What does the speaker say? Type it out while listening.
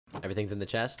Everything's in the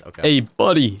chest? Okay. Hey,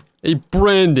 buddy. Hey,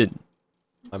 Brandon.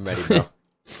 I'm ready, bro.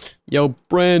 Yo,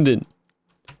 Brandon.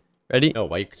 Ready? No,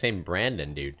 why you saying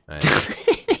Brandon, dude?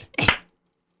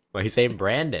 Why you saying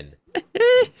Brandon?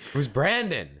 Who's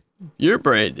Brandon? You're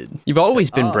Brandon. You've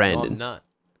always been Oh, Brandon. I'm not.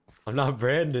 I'm not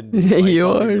Brandon. Yeah, you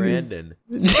call me are. Brandon.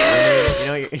 you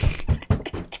know, you're...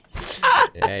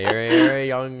 yeah, you're a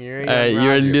young. You're a young. Alright, you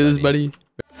ready to do this, buddy?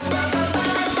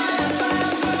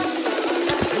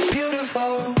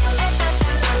 Beautiful.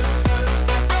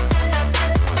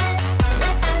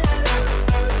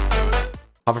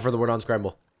 Hover for the word on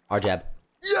scramble. R-jab.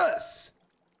 Yes!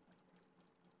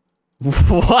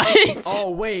 What?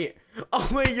 Oh, wait. Oh,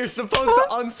 wait, you're supposed to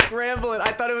unscramble it.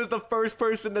 I thought it was the first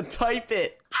person to type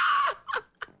it.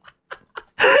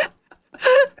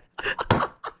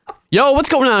 Yo, what's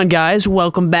going on, guys?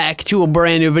 Welcome back to a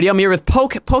brand new video. I'm here with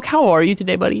Poke. Poke, how are you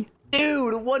today, buddy?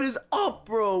 Dude, what is up,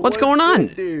 bro? What's going on?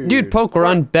 Good, Dude, Poke, we're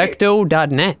on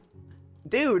Becto.net.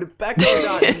 Dude,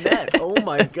 Becto.net. Oh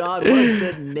my god, what a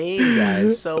good name,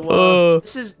 guys. So,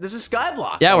 this is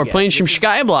Skyblock. Yeah, I we're guess. playing some This is-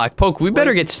 Skyblock. Poke, we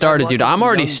better playing get some started, Skyblock dude. with I'm some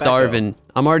already young Becto. starving.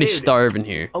 I'm already Dude. starving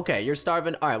here. Okay, you're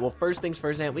starving. All right, well, first things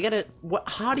first, man. We gotta. What?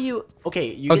 How do you? Okay,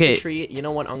 you get Okay. the tree. You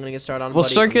know what? I'm gonna get started on. We'll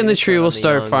buddy. start I'm getting gonna the tree, we'll on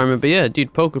start young- farming. But yeah,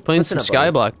 dude, Poke, we're playing Listen some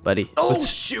up, buddy. Skyblock, buddy. Oh Let's-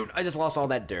 shoot! I just lost all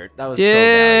that dirt. That was Dude, so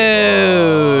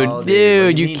valuable. Oh, dude,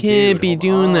 what do you mean, can't dude? be Hold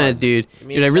doing on. that, dude. Give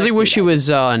me Dude, a I really sec, wish dude. it was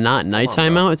not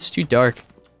nighttime bro. out. It's too dark.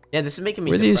 Yeah, this is making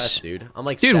me Where are depressed, these- dude. I'm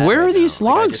like, Dude, sad where right are these now.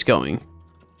 Like, I logs just- going?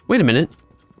 Wait a minute.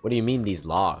 What do you mean these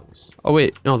logs? Oh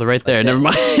wait, no, they're right there. Like Never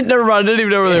this. mind. Never mind. I didn't even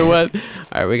know where they went.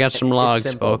 All right, we got some It's logs,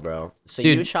 simple, Poke. bro. So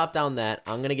Dude. you chop down that.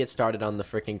 I'm gonna get started on the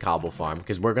freaking cobble farm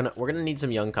because we're gonna need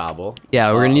some young cobble.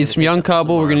 Yeah, we're gonna need some pick young up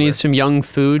cobble. We're gonna armor. need some young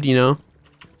food. You know,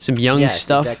 some young Yes,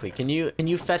 stuff. exactly. Can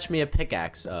you fetch me a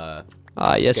pickaxe? Yes,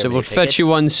 I Scare will me, fetch pick you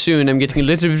one soon. I'm getting a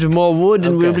little bit more wood,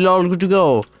 and we'll Okay. be all good to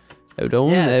go. Hold on,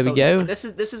 Yeah, there so we go. This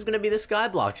is gonna be the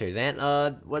Skyblock series, Ant.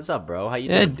 What's up, bro? How you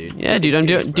Yeah, doing, dude? yeah, dude, I'm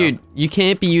Serious, doing, bro. dude. You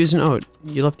can't be using. Oh,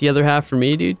 you left the other half for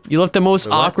me, dude. You left the most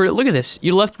Wait, what? awkward. Look at this.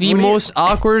 You left the What are you- most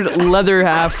awkward leather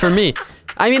half for me.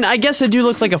 I mean, I guess I do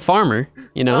look like a farmer,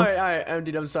 you know. All right,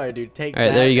 dude. I'm sorry, dude. Take. All right,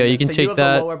 that, there you go. and You then- can so you take have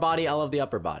that. the lower body. I'll have the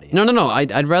upper body. No.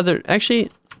 I'd rather actually.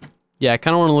 Yeah, I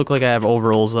kind of want to look like I have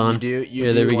overalls on. You do. You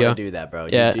Yeah, there we wanna go. do that, bro.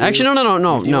 You Yeah, do- actually, no. you do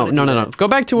wanna do that. Go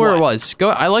back to where it What? was. Go.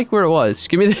 I like where it was.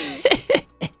 Give me the.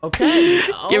 Okay.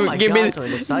 Oh my give god, me, so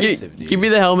indecisive, dude. give me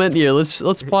the helmet here. Let's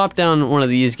plop down one of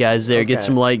these guys there. Get Okay.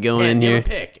 some light going in Ant, you here. have a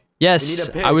pick. Yes,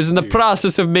 We need a I pick, was in the dude.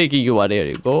 process of making you one. There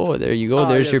you go. There you go.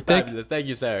 There's yes, your pick. fabulous. Thank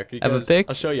you, sir. Have a because pick?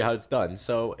 I'll show you how it's done.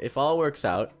 So if all works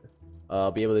out,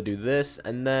 I'll be able to do this,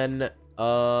 and then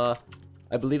I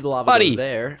believe the lava Buddy. goes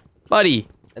there, Buddy.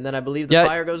 and then I believe the Yeah.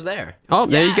 fire goes there. Oh,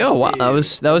 there you go. Yes, Wow, dude. that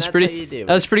was That's how pretty. you do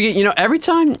That was it. pretty good. You know, every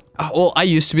time. Well, I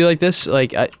used to be like this.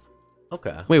 Like,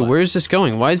 Okay. wait, what? where's this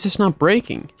going? Why is this not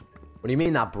breaking? What do you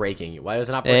mean not breaking? Why was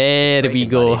it not breaking? There It's we breaking,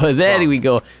 go. buddy. There Wrong. we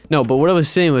go. No, but what I was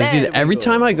saying was, There dude, we every go.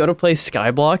 time I go to play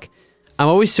Skyblock, I'm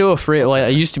always so afraid. Like, I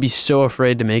used to be so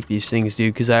afraid to make these things,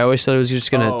 dude, because I always thought it was just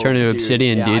gonna Oh, turn into dude.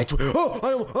 obsidian, Yeah,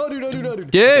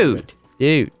 dude.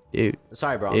 dude. Dude.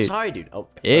 Sorry, bro. I'm Dude. sorry, dude. Oh,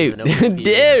 Dude. that was an OP.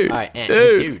 Dude. All right, Ant,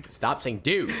 Dude. dude. Stop saying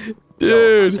dude.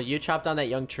 Dude. So you chopped down that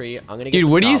young tree. I'm gonna get Dude,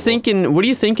 some what are you cobble. thinking? What are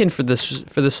you thinking for this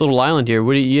little island here?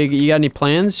 What do you got any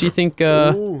plans? Do you think?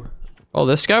 Ooh. Oh,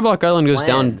 this Skyblock island goes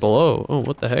down Plans. below. Oh,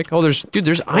 what the heck? Oh, there's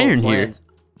iron here. plans.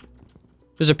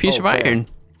 There's a piece Oh, of where? iron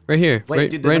right here, Wait, right,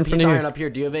 dude, right there's in a front piece of of here. iron up here.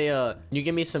 Do you have a? Can you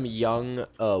give me some young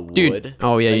wood? Dude.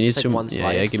 Oh yeah, Like, you need just like some. one Yeah,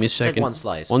 slice. give me a Just like second. one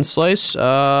slice. One slice.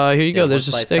 Here you go. Yeah, There's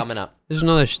a one slice stick. coming up. There's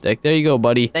another stick. There you go,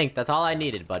 buddy. Thank. That's all I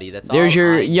needed, buddy. That's all. There's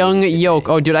your I young needed yolk.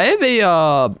 today. Oh, dude, I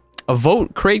have a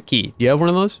vote crate key. Do you have one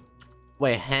of those?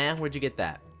 Wait, huh? Where'd you get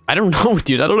that? I don't know,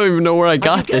 dude. I don't even know where I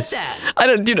got you get this. that? I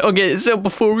don't, dude. Okay, so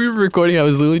before we were recording, I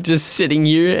was literally just sitting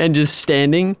here and just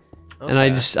standing, and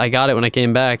Okay. I got it when I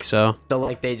came back. So, So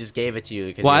like they just gave it to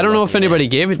you. 'Cause well, you're I don't a know if lucky man. anybody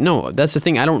gave it. No, that's the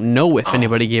thing. I don't know if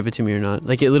anybody gave it to me or not.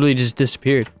 Like it literally just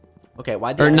disappeared, Okay,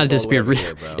 why? or not disappeared.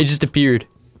 It just appeared.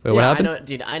 Wait, what Yeah, happened? I know,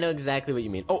 dude. I know exactly what you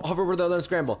mean. Oh, hover over the other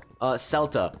scramble.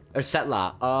 Celta or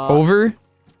Setla. Over.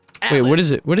 Wait, what Atlas.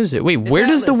 is it? What is it? Wait, It's where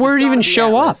does the Atlas. It's word gotta even be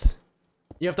show up? Atlas.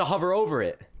 You have to hover over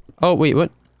it. Oh, wait,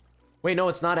 what? Wait, no,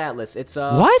 it's not Atlas. It's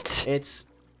What? It's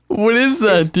What is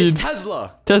that, dude? It's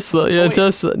Tesla. Tesla. Yeah, wait.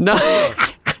 Tesla. No.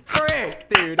 Frick,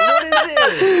 dude. What is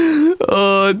this?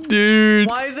 Oh, dude.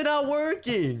 Why is it not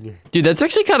working? Dude, that's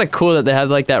actually kind of cool that they have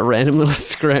like that random little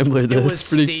scrambler. It That's was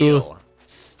pretty cool.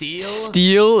 Steel.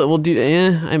 Steel? Well, dude,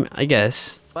 I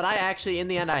guess. But I actually, in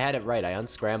the end, I had it right. I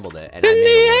unscrambled it, and In I made the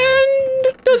it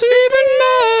end, it doesn't even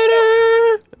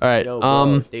matter. All right, Yo,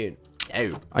 bro, dude.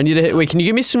 Oh. I need to hit. Wait, can you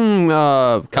give me some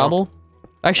cobble?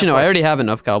 Actually, no, I already have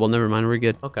enough cobble. Never mind, we're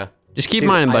good. Okay. Just keep Dude,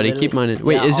 mining, I buddy. literally- Keep mining.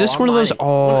 Wait, Yeah, is this I'm one of those?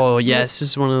 mining. Oh, Look, yes,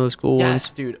 this is one of those cool Yes,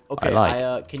 ones. dude. Okay,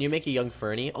 like. can you make a young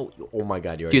Fernie? Oh my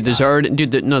God, you already Dude, there's got it. already.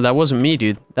 Dude, no, that wasn't me,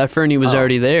 dude. That Fernie was Oh.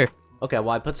 already there. Okay,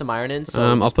 well I put some iron in. So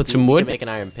I'll just- put some we wood. can make an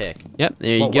iron pick. Yep,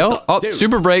 there you Whoa, what go. the- Oh, dude.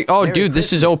 super break. Oh, Merry dude,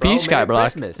 this is Christmas, OP bro. Merry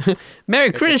Skyblock. Christmas.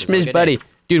 Merry Christmas, Christmas, okay, buddy. day.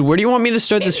 Dude, where do you want me to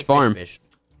start this farm? Christmas.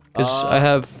 Because I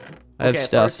have Okay,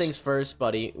 stuff. first things first,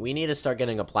 buddy. We need to start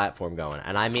getting a platform going,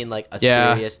 and I mean like a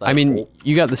Yeah, serious. Like, I mean,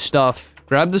 you got the stuff.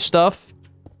 Grab the stuff.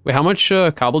 Wait, how much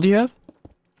cobble do you have?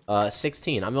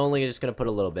 16. I'm only just gonna put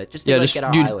a little bit, just to Yeah, like, just get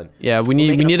our dude. island. Yeah, we We're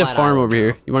need making a a flat farm island over now.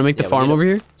 here. You want to make the Yeah, we farm need a- over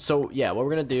here? So yeah, what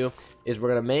we're gonna do is we're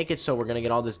gonna make it so we're gonna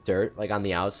get all this dirt like on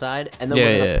the outside, and then Yeah,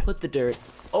 we're gonna yeah. put the dirt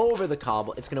over the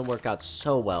cobble. It's gonna work out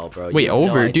so well, bro. You Wait, have no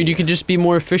over, dude. idea. You could just be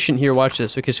more efficient here. Watch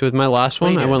this. Okay, so with my last What are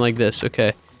one, you I doing? went like this.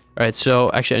 Okay. All right. So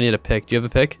actually, I need a pick. Do you have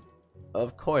a pick?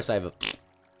 Of course, I have a.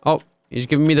 Oh, he's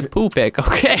giving me the poo pick.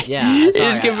 Okay. Yeah, He's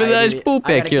sorry, giving me I his gotta poo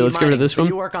pick. keep Here, let's get rid of mining. this So one.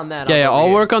 you work on that. Yeah, over I'll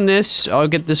here. work on this. I'll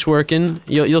get this working.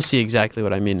 You'll see exactly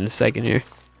what I mean in a second here.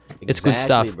 It's good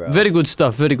Exactly, stuff. bro. Very good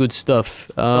stuff. Very good stuff.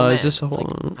 Oh, Is man, this a like,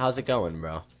 whole? how's it going,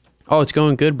 bro? Oh, it's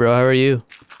going good, bro. How are you?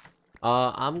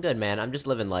 I'm good, man. I'm just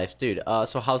living life, dude.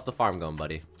 So how's the farm going,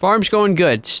 buddy? Farm's going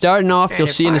good. Starting off, you'll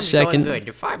see in a second. Good.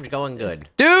 Your farm's going good.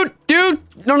 Dude,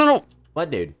 no. What,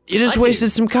 dude? You just What, wasted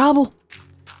dude? some cobble.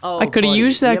 Oh, I coulda buddy,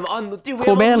 used we that have dude, we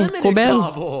Cobel, have unlimited Cobel.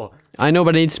 cobble. I know,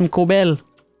 but I need some cobble.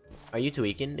 Are you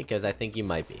tweaking? Because I think you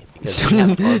might be. Because we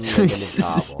have unlimited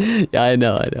cobble. Yeah, I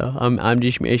know. I'm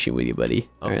just messing with you, buddy.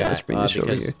 All right, Okay, let's bring this over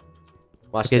because- here.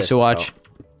 Watch Okay, this, so bro. watch.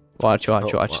 Watch. Oh,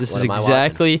 This what is am I watching?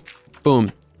 exactly, boom.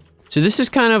 So this is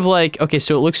kind of like, okay,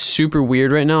 so it looks super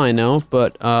weird right now, I know,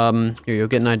 but here, you'll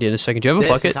get an idea in a second. Do you have a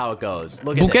This bucket? is how it goes.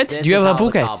 Look at Bucket? this. Do you This have is a how the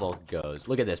bucket? cobble goes.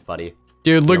 Look at this, buddy.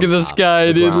 Dude, look Yo, at this stop. guy,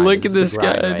 The dude. grind. Look at This this is the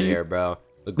grind guy, right dude. here, bro.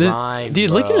 The This- grind, dude,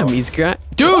 look at bro. him. He's dude.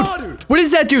 Oh, dude. What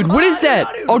is that, dude? What is that?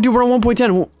 dude. Oh, dude, we're on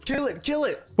 1.10. Kill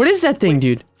it. What is that thing,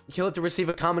 dude? Kill it to receive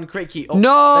a common crate key. Oh, No,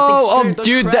 that thing oh, scared the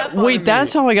dude, crap out wait, of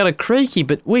that's me. how I got a crikey.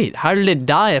 But wait, how did it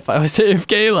die if I was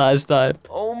AFK last time?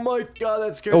 Oh my god,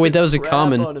 that scared Oh wait, the that was a crap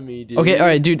common. out of me, dude. Okay, all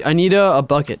right, dude, I need a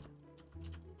bucket.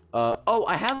 Oh,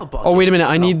 I have a bucket. Oh wait a minute,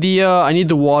 I Oh. need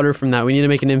the water from that. We need to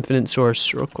make an infinite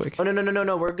source real quick. Oh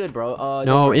no, we're good, bro. No,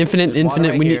 don't worry. infinite. There's water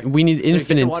right We here. need Dude, get the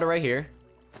infinite. water right here.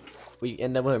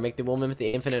 And then we'll make the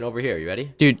infinite over here. You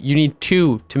ready? Dude, you need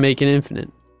 2 to make an infinite.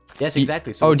 Yes, You-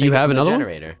 exactly. So oh, we'll do you take it have from the another one?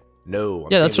 generator. No.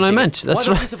 I'm Yeah, that's saying what I we take meant. it- That's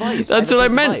Oh, I what. have a piece of ice. That's have what a I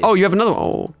piece of meant. ice. Oh, you have another one.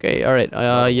 Oh, okay, all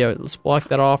right. Yeah, let's block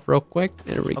that off real quick.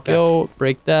 There we Okay. go.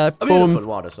 Break that. A beautiful Boom.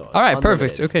 water source. All right,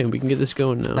 perfect. Unlimited. Okay, we can get this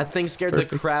going now. That thing scared the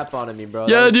crap out of me, bro.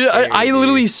 That Yeah, was dude, scary, I dude.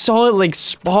 literally saw it like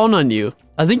spawn on you.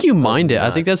 I think you mined it. I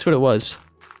think that's what it was.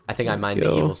 I think I mined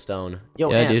go. the evil stone. Yo,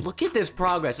 Yeah, man, dude. look at this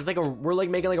progress. It's like we're like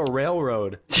making like a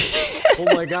railroad. Oh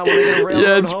my god, we're making a railroad.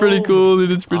 Yeah, it's pretty home. cool,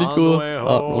 dude. It's pretty On the cool. way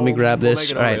Oh, let me home, grab we're this.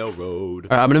 making All a right. railroad.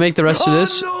 All right, I'm gonna make the rest of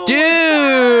this. Oh, no!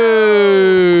 Dude!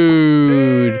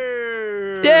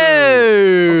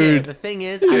 Okay, Dude! the thing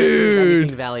is, I didn't lose Dude.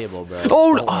 anything valuable, bro.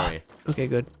 Oh, Don't no. worry. Okay,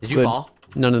 good. Did you good. fall?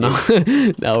 No. No,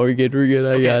 we're good. We're good. I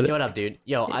Okay, got yo, it. what up, dude?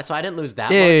 Yo, so I didn't lose that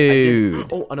much. I did.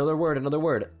 Dude. Oh, another word.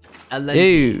 LNP.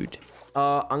 Dude.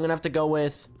 I'm gonna have to go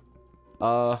with,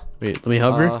 Wait, let me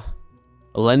hover.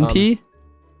 LNP?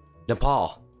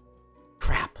 Nepal.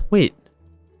 Crap. Wait,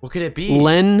 What could it be?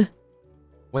 Len?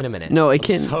 Wait a minute. No, I I'm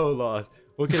can't. so lost.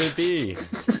 What could it be?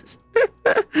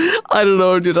 I don't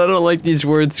know, dude. I don't like these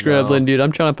words scrambling, dude.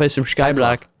 I'm trying to play some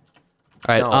Skyblock.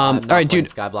 All right, No, I'm not all right, playing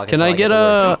dude. Skyblock Can until I get get the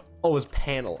word. a Oh, it's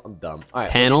panel. I'm dumb. All right. what'd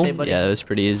you panel? say, buddy? Yeah, that was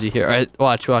pretty easy here. All right,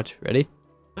 watch. Ready?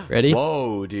 Ready?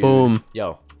 Whoa, dude. Boom.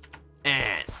 Yo.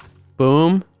 And.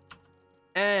 Boom.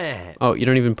 And. Oh, you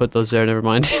don't even put those there. Never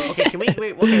mind. Okay, can we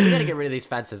wait? Okay, we gotta get rid of these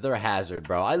fences. They're a hazard,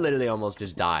 bro. I literally almost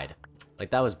just died. Like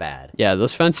that was bad. Yeah,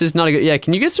 those fences not a good. Yeah,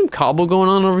 can you get some cobble going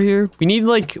on over here? We need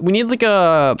like a What do you like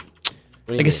a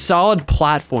mean? solid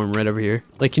platform right over here.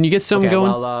 Like, can you get something Okay,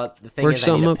 going? well, the thing Work is,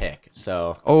 I need something a up. pick.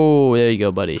 So. Oh, there you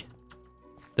go, buddy.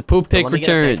 The poop pick let me get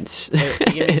a pick. returns. Hey,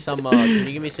 can you give me some? Can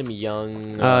you give me some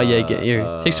young? Yeah, get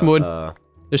here. Take some wood.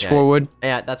 There's yeah. 4 wood.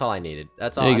 Yeah, that's all I needed.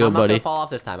 That's all. There you go, I'm not buddy. gonna fall off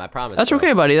this time. I promise. That's bro.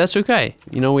 okay, buddy. That's okay.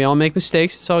 You know, we all make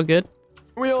mistakes. It's all good.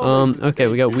 Okay,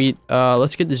 we got wheat.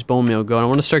 Let's get this bone meal going. I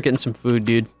want to start getting some food,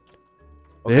 dude.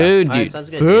 Okay. Food, All right, dude. sounds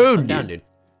good, Food, I'm down, dude. dude.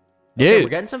 Okay, Dude. we're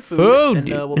getting some food, Food, and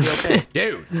dude. we'll be okay.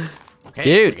 Dude. Okay, we're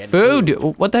Dude, getting food. Dude.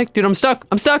 What the heck, dude? I'm stuck.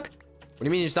 What do you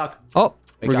mean you're stuck? Oh,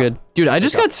 Wake we're up. good. Dude, I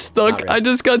just Wake up. got stuck. Not I really.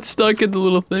 just got stuck in the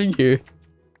little thing here.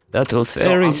 That was No,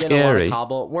 very I'm getting a lot of scary.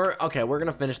 cobble. We're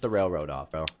gonna finish the railroad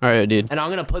off, bro. All right, dude. And I'm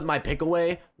gonna put my pick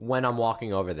away when I'm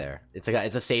walking over there. It's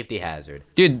a safety hazard.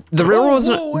 Dude, the railroad's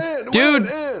not. Dude.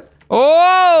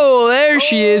 Oh, there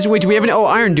she is. Wait, do we have any? Oh,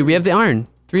 iron. Do we have the iron?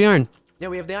 3 iron. Yeah,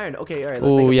 we have the iron. Okay, all right.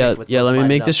 Oh, yeah. Yeah, let me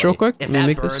make this real quick. If let me that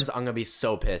make burns, this. I'm gonna be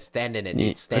so pissed. Stand in it,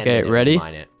 dude. Stand Okay, in it. ready?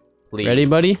 Mine it. Please. Ready,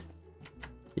 buddy?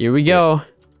 Here we go.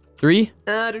 3,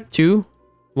 2,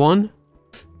 1.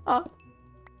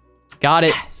 Got it.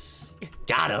 Yes.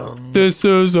 Got him. This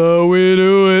is how we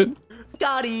do it.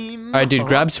 Got him. All right, dude.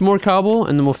 Grab some more cobble,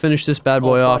 and then we'll finish this bad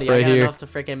boy off buddy, right I got here. enough to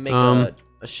freaking make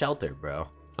a shelter, bro.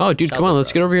 Oh, dude, come on.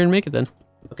 Let's get over here and make it then.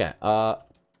 Okay.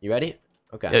 You ready?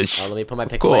 Okay. Yes. Let me put my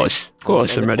pick away. Of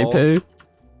course, I'm ready, Pooh.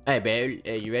 Hey, babe.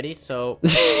 You ready? So,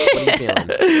 what are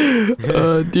you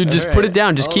feeling? Dude, just put it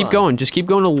down. Just keep going. Just keep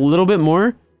going a little bit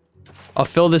more. I'll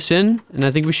fill this in, and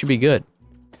I think we should be good.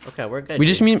 Okay, we're good. We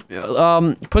just mean,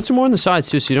 put some more on the sides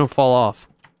too, so you don't fall off.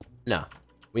 No,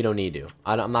 we don't need to.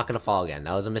 I'm not gonna fall again.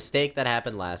 That was a mistake that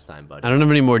happened last time, buddy. I don't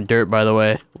have any more dirt, by the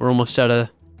way. We're almost out of.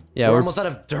 Yeah, we're almost out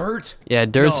of dirt. Yeah,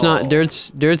 dirt's not.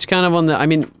 Dirt's kind of on the. I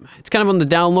mean, it's kind of on the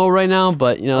down low right now,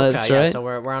 but you know that's right. So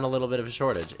we're on a little bit of a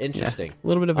shortage. Interesting. Yeah, a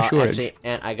little bit of a shortage. Actually,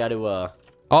 and I got to Oh,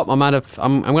 I'm out of.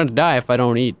 I'm gonna die if I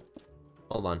don't eat.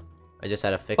 Hold on. I just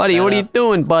had to fix. Buddy, what are you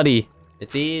doing, buddy?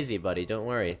 It's easy, buddy. Don't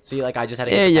worry. See, like I just had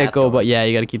to. There you go, but yeah,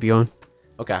 you gotta keep going.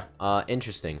 Okay.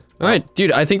 Interesting. All right,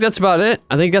 dude. I think that's about it.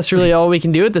 I think that's really all we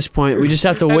can do at this point. We just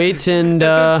have to wait and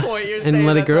at this point, you're and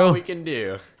let it grow. All we can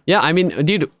do. Yeah, I mean,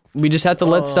 dude, we just have to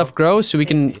let stuff grow so we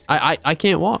can. I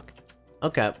can't walk.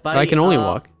 Okay, buddy, I can only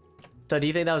walk. So, do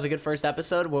you think that was a good first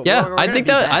episode? Yeah, I think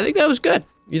that was good.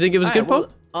 You think it was good, Poe?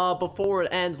 Before it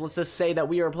ends, let's just say that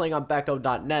we are playing on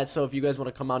Becco.net. So if you guys want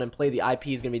to come out and play, the IP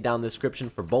is gonna be down in the description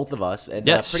for both of us. And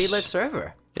pretty lit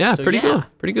server. Yeah, so, pretty cool.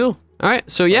 Pretty cool. All right,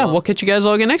 so yeah, we'll catch you guys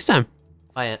all again next time.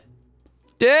 Bye, Ant.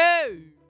 Dude.